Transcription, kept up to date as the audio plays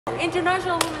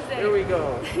International Women's Day. There we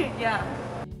go. Yeah.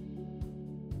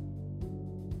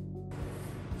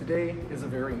 Today is a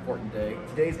very important day.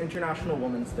 Today is International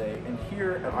Women's Day, and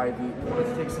here at Ivy, we wanted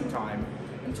to take some time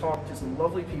and talk to some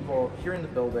lovely people here in the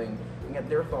building and get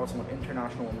their thoughts on what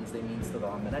International Women's Day means to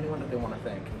them and anyone that they want to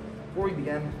thank. Before we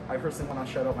begin, I personally want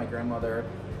to shout out my grandmother,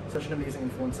 such an amazing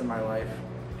influence in my life,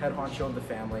 head honcho of the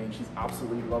family, and she's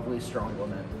absolutely lovely, strong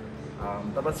woman.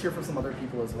 But let's hear from some other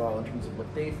people as well in terms of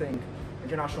what they think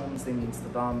International Women's Day means to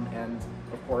them, and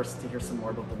of course to hear some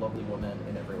more about the lovely women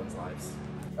in everyone's lives.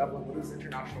 Evelyn, what does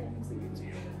International Women's Day mean to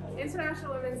you?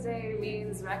 International Women's Day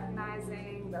means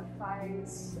recognizing the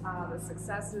fights, the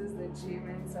successes, the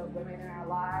achievements of women in our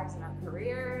lives, in our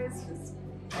careers, just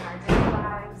in our daily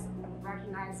lives,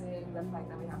 recognizing the fight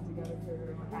that we have to go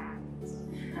through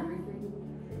and everything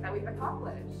that we've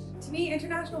accomplished. To me,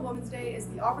 International Women's Day is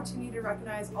the opportunity to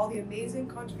recognize all the amazing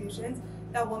contributions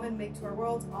that women make to our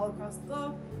world all across the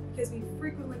globe, because we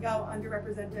frequently go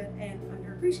underrepresented and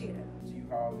underappreciated. Do you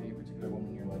have a particular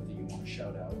woman in your life that you want to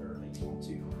shout out or that you want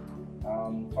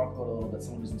to talk about a little bit,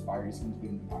 someone who's inspired you, someone who's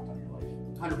made an impact on your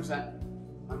life?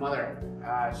 100%. My mother.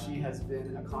 She has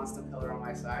been a constant pillar on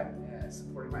my side,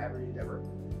 supporting my every endeavor,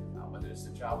 whether it's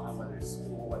the job hunt, whether it's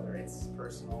school, whether it's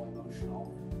personal,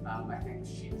 emotional. I think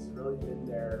she's really been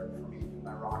there for me,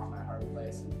 my rock, my hard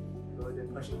place, and really been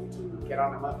pushing me to get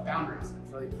on my boundaries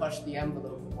and really push the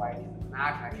envelope of what I can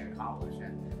imagine I can accomplish.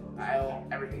 And I owe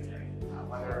everything to her.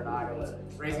 Whether or not it was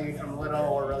raising me from little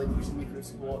or really pushing me through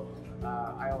school,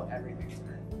 I owe everything to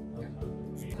her.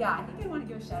 Yeah, I think I want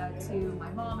to give a shout out to my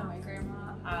mom and my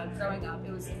grandma. Growing up,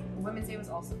 Women's Day was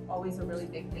also always a really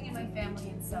big thing in my family,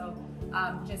 and so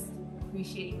just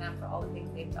appreciating them for all the things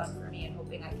they've done for me and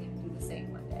hoping I can do the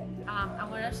same one day. I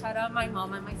want to shout out my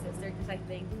mom and my sister because I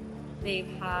think they've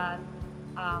had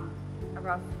a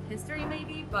rough history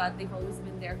maybe, but they've always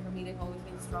been there for me. They've always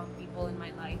been strong people in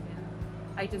my life, and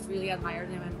I just really admire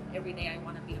them, and every day I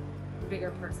want to be a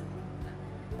bigger person.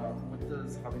 What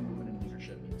does having women in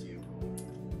leadership mean to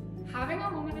you? Having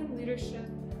a woman in leadership,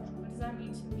 what does that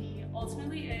mean to me?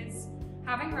 Ultimately is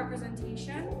having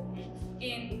representation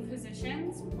in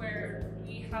positions where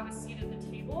we have a seat at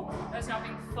the table that's not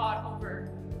being fought over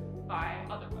by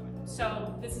other women.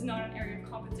 So this is not an area of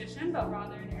competition, but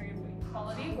rather an area of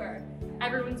equality where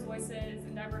everyone's voices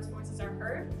and diverse voices are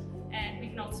heard, and we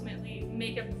can ultimately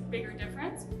make a bigger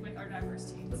difference with our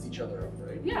diverse teams. Lift each other up,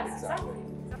 right? Yes, exactly.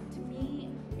 To me,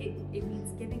 it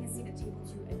means giving a seat at table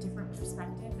to a different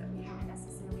perspective that we haven't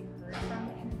necessarily heard from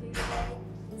in a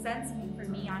day-to-day sense. I mean, for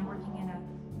me, I'm working in a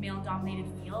male-dominated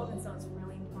field, and so it's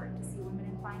really important to see women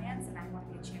in finance, and I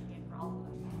want to be a champion for all of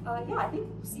them. Yeah, I think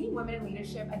seeing women in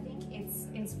leadership, I think it's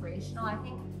inspirational. I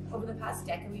think over the past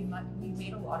decade, we've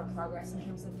made a lot of progress in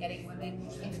terms of getting women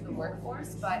into the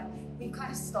workforce, but we've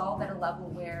kind of stalled at a level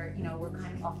where, you know, we're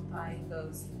kind of occupying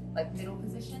those like middle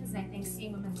positions. And I think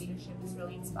seeing women leadership is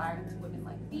really inspiring to women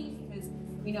like me, because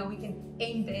we know we can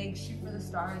aim big, shoot for the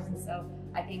stars, and so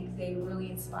I think they really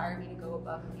inspire me to go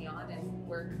above and beyond and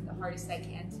work the hardest I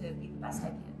can to be the best I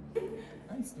can.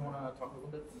 Nice. Do you want to talk a little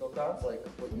bit about that? Like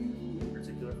what you in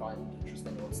particular find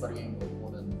interesting about studying with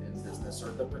women in business,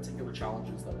 or the particular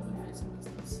challenges that women face in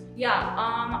business? Yeah,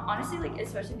 honestly, like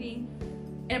especially being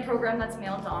in a program that's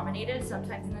male dominated,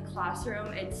 sometimes in the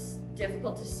classroom it's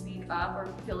difficult to speak up or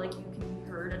feel like you can be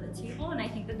heard at the table, and I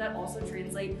think that also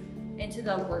translates into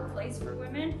the workplace for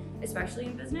women, especially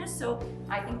in business. So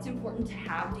I think it's important to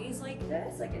have days like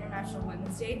this, like International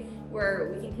Women's Day,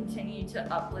 where we can continue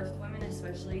to uplift women,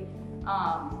 especially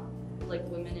like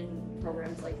women in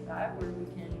programs like that, where we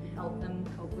can help them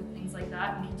cope with things like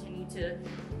that and continue to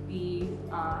be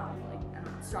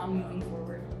strong moving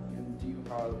forward. And do you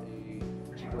have a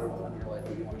particular woman in your life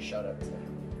that you want to shout out to?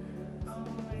 Oh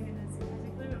my goodness,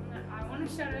 particularly women that I want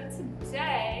to shout out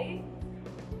today.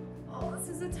 Oh, this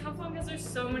is a tough one because there's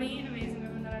so many amazing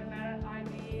women that I've met at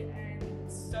Ivy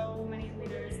and so many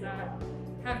leaders that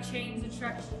have changed the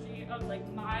trajectory of like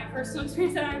my personal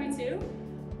experience at Ivy too.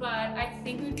 But I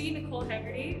think it would be Nicole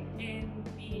Hegarty in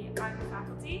the Ivy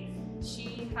faculty.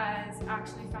 She has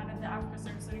actually founded the Africa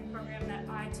Service Learning Program that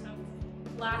I took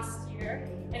last year,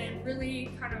 and it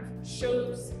really kind of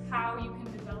shows how you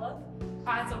can develop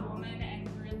as a woman and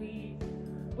really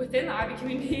within the Ivy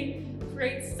community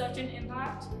create such an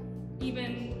impact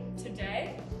even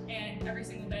today and every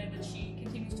single day that she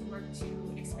continues to work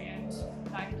to expand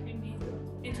the Ivy community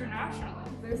internationally.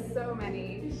 There's so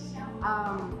many.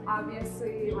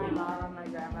 Obviously, my mom, my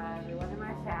grandma, everyone in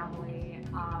my family.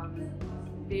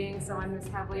 Being someone who's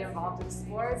heavily involved in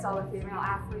sports, all the female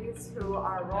athletes who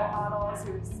are role models,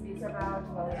 who speak about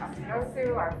what we have to go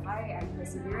through, our fight, and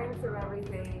persevering through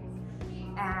everything.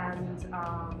 and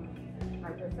my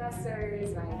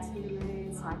professors, my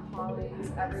teammates, my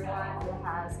colleagues, everyone who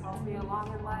has helped me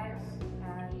along in life.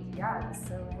 And yeah, just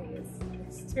so many,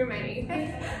 it's too many.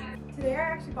 Today I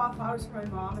actually bought flowers for my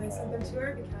mom and I sent them to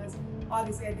her because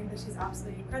obviously I think that she's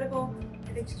absolutely incredible.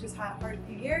 I think she just had a hard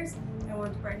few years and I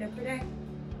wanted to brighten up her day.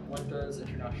 What does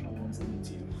International Women's Day mean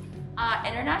to you?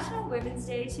 International Women's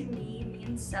Day to me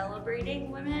means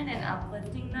celebrating women and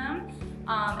uplifting them,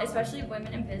 especially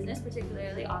women in business,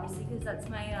 particularly obviously because that's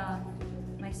my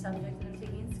my subject that I'm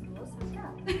taking in school. So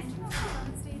yeah. International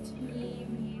Women's Day to me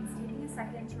means taking a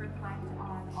second to reflect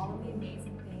on all of the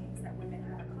amazing things that women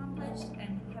have accomplished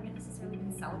and haven't necessarily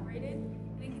been celebrated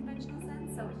in a conventional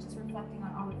sense. So it's just reflecting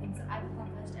on all the things that I've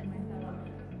accomplished and my fellow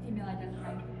female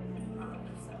identified women.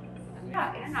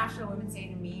 Yeah, International Women's Day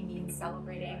to me means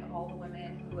celebrating all the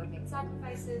women who have made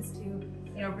sacrifices to,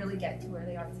 really get to where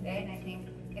they are today. And I think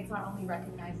it's not only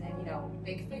recognizing,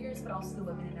 big figures, but also the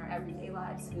women in our everyday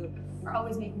lives who are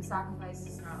always making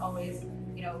sacrifices and are always,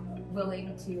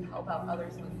 willing to help out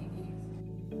others when they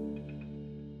need.